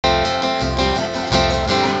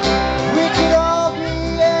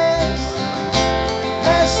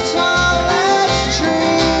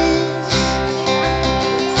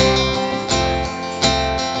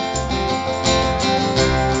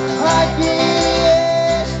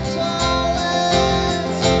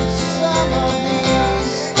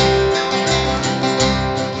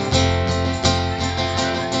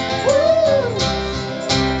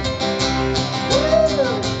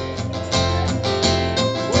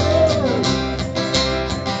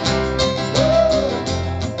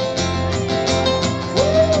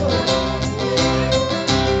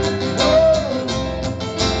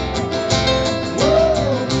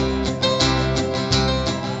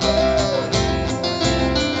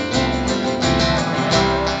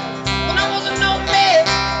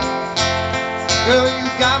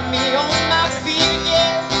got me on my feet,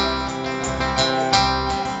 yeah.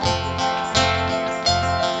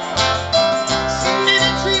 So many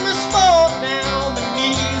dreamers fall down the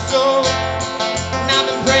knees, oh, and I've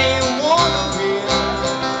been praying one real,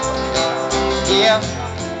 yeah.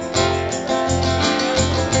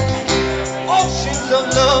 Oceans of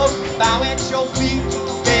love bow at your feet,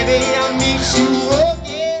 baby, I'll meet you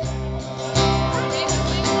again.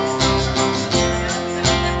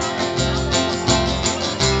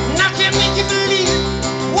 And I can make you believe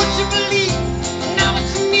what you believe. Now what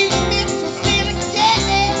you need me to say it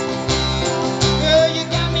again. Girl, you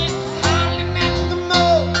got me howling at the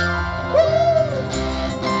moon.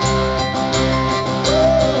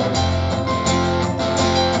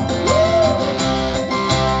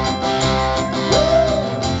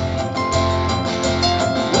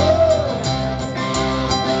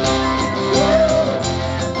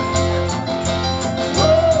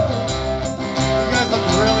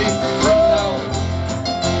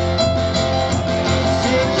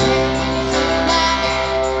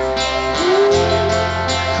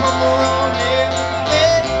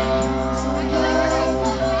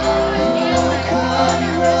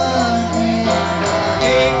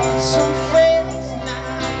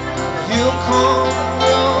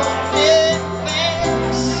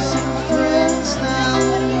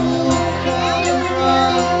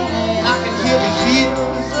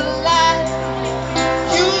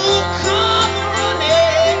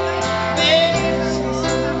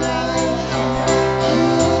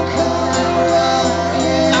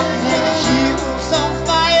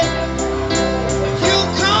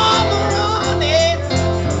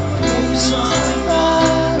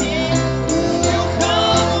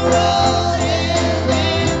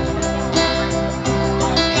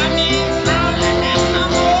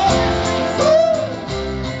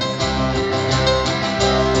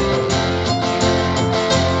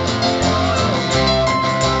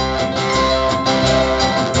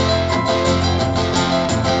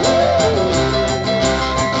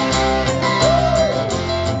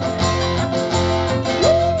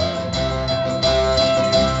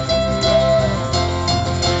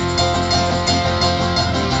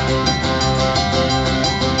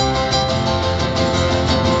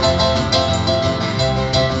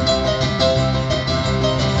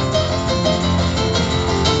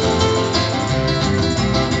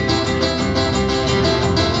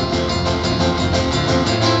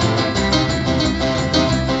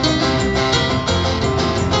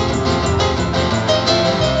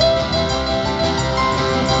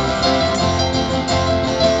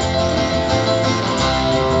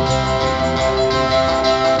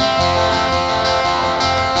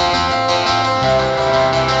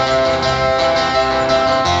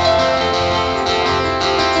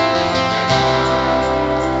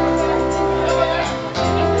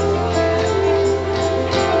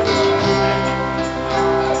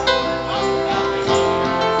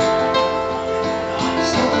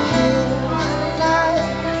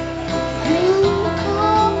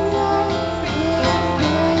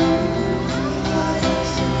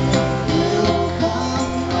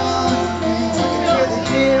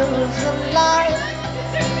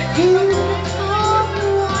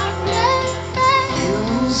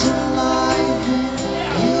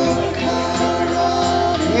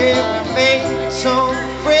 Some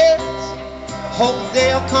friends, hope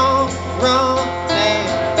they'll come running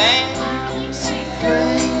back.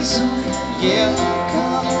 Yeah.